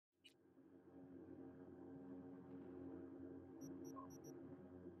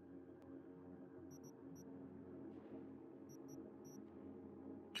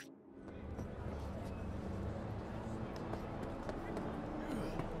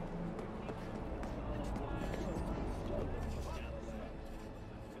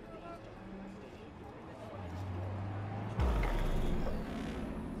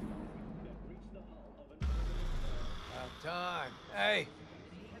Hey!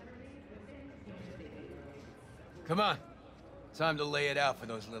 Come on. Time to lay it out for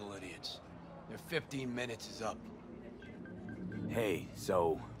those little idiots. Their 15 minutes is up. Hey,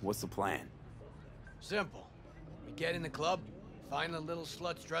 so, what's the plan? Simple. We get in the club, find a little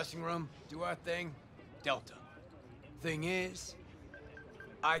slut's dressing room, do our thing, Delta. Thing is,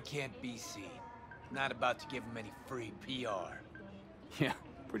 I can't be seen. Not about to give him any free PR. Yeah,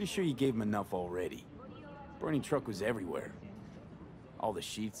 pretty sure you gave him enough already. Burning truck was everywhere. All the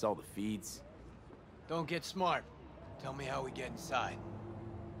sheets, all the feeds. Don't get smart. Tell me how we get inside.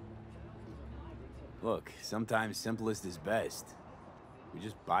 Look, sometimes simplest is best. We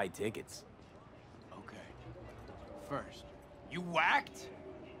just buy tickets. Okay. First, you whacked?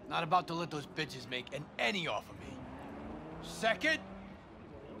 Not about to let those bitches make an any off of me. Second,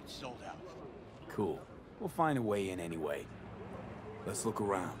 it's sold out. Cool. We'll find a way in anyway. Let's look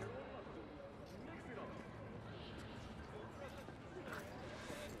around.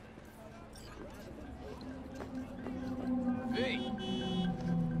 V.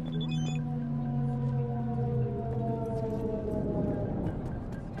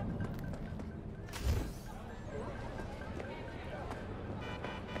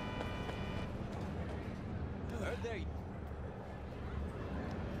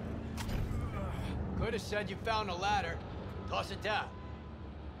 Could have said you found a ladder. Toss it down.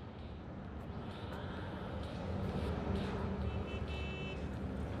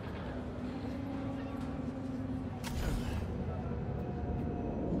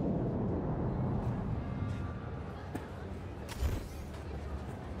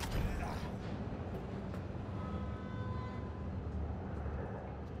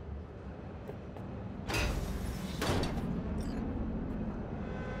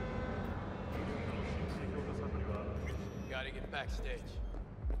 Gotta get backstage.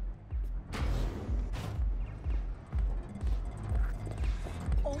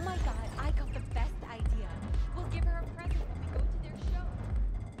 Oh my god, I got the best idea. We'll give her a present when we go to their show.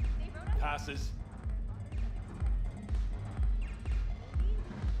 They wrote us Passes.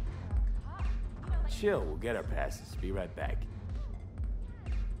 Chill, we'll get our passes. Be right back.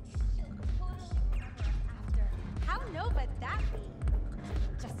 How no would that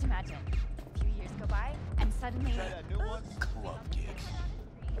be? Just imagine, a few years go by, and suddenly... Club gigs.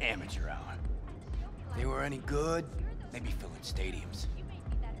 Amateur hour. If they were any good, they'd be filling stadiums. You made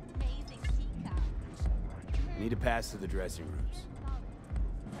me that amazing peacock. Need a pass to the dressing rooms.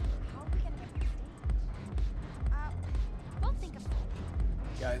 How are we gonna get backstage? We'll think of something.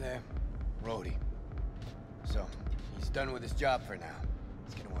 Guy there, Rhodey. So, he's done with his job for now.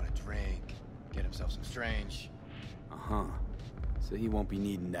 He's gonna want to drink, get himself some strange. Uh-huh. So he won't be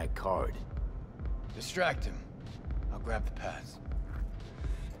needing that card. Distract him. I'll grab the pass.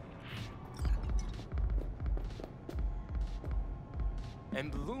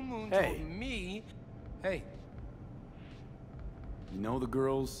 And Blue Moon Hey. told me... Hey. You know the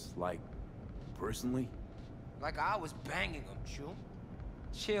girls, like, personally? Like I was banging them, Chum.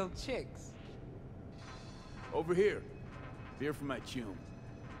 Chill chicks. Over here. Beer for my chum.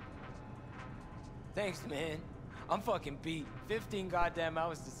 Thanks, man. I'm fucking beat. 15 goddamn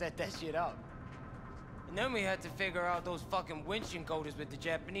hours to set that shit up. And then we had to figure out those fucking winch encoders with the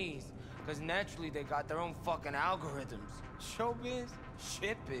Japanese. Cause naturally they got their own fucking algorithms. Showbiz?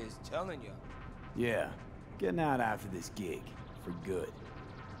 Shitbiz, telling you. Yeah. Getting out after this gig. For good.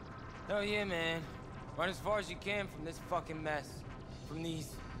 Hell yeah, man. Run as far as you can from this fucking mess. From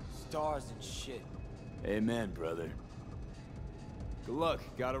these stars and shit. Amen, brother. Good luck.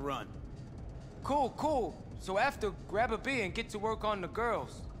 Gotta run. Cool, cool. So after, grab a beer and get to work on the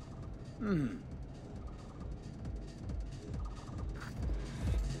girls.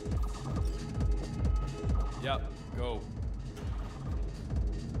 Yep, go.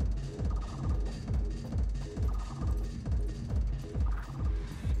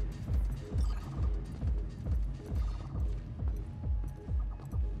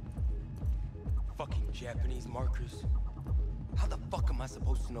 Fucking Japanese markers. How the fuck am I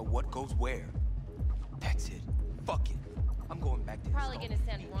supposed to know what goes where? That's it. Fuck it. I'm going back to this Probably gonna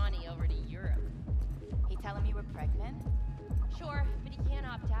send Ronnie over to Europe. He tell him you were pregnant? Sure, but he can't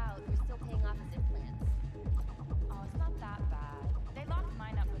opt out. We're still paying off his implants. Oh, it's not that bad. They locked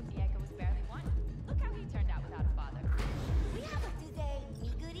mine up when Diego was barely one. Look how he turned out without a father. We have a today,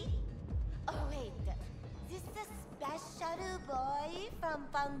 Niguri. Oh wait, this the special boy from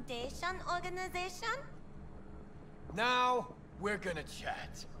Foundation Organization? Now, we're gonna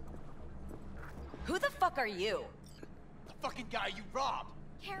chat. Who the fuck are you? The fucking guy you robbed.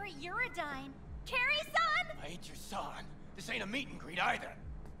 Kerry, you're a dime. Kerry, son! I ain't your son. This ain't a meet and greet either.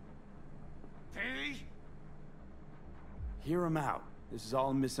 V? Hear him out. This is all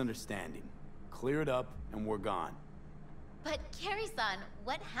a misunderstanding. Clear it up, and we're gone. But Kerry-san,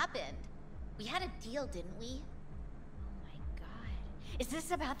 what happened? We had a deal, didn't we? Oh my god. Is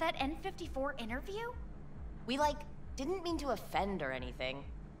this about that N54 interview? We, didn't mean to offend or anything.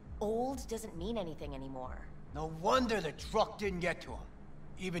 Old doesn't mean anything anymore. No wonder the truck didn't get to him.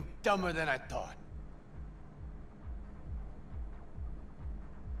 Even dumber than I thought.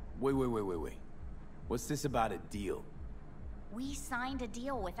 Wait. What's this about a deal? We signed a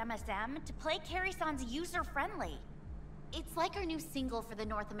deal with MSM to play Kerry-san's user-friendly. It's like our new single for the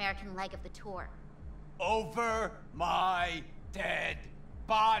North American leg of the tour. Over my dead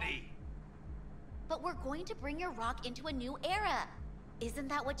body. But we're going to bring your rock into a new era. Isn't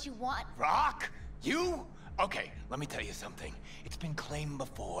that what you want? Rock? You? Okay, let me tell you something. It's been claimed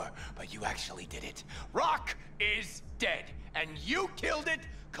before, but you actually did it. Rock is dead, and you killed it.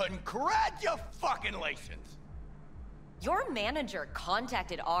 Congratulations. Your manager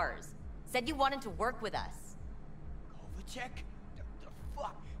contacted ours. Said you wanted to work with us. Kovacic? The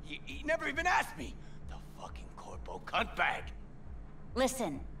fuck? He never even asked me. The fucking corpo cuntbag.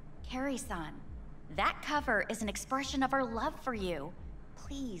 Listen, Kerry-san, that cover is an expression of our love for you.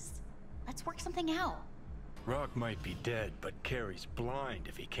 Please, let's work something out. Rock might be dead, but Kerry's blind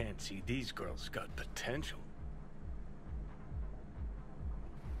if he can't see these girls got potential.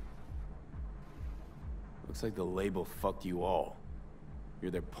 Looks like the label fucked you all.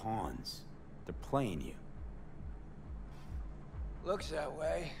 You're their pawns. They're playing you. Looks that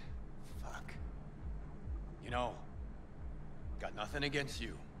way. Fuck. You know, got nothing against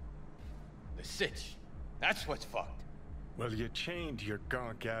you. The sitch. That's what's fucked. Well, you chained your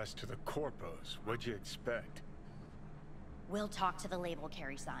gonk ass to the corpos. What'd you expect? We'll talk to the label,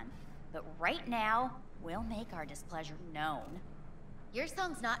 Kerry-san. But right now, we'll make our displeasure known. Your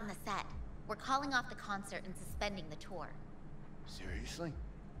song's not in the set. We're calling off the concert and suspending the tour. Seriously?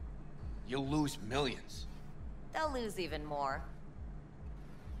 You'll lose millions. They'll lose even more.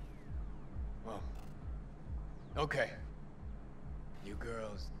 Well, okay. You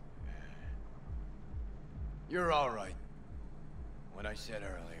girls... You're all right. What I said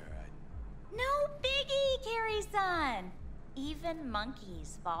earlier, No biggie, Kerry-san! Even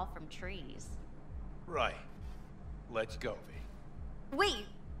monkeys fall from trees. Right. Let's go, V. Wait!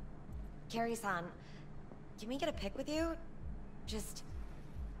 Kerry-san, can we get a pic with you? Just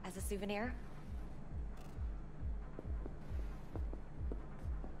as a souvenir?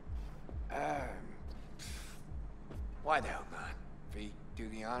 Why the hell not? V, do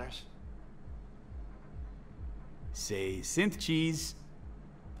the honors? Say synth cheese.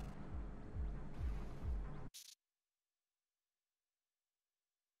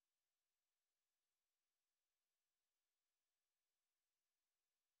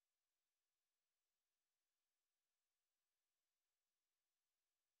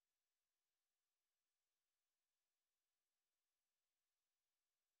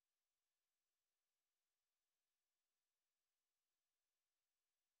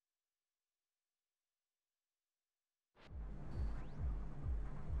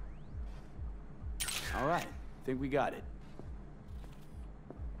 All right, think we got it.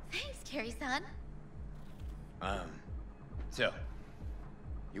 Thanks, Kerry-san. So,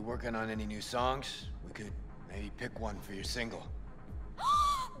 you working on any new songs? We could maybe pick one for your single.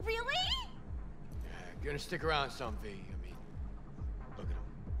 Really? Gonna stick around some, V. I mean, look at them.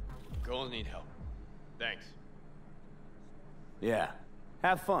 Girls need help. Thanks. Yeah,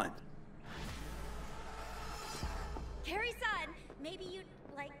 have fun. Kerry-san, maybe you'd,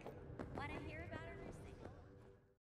 want to hear about her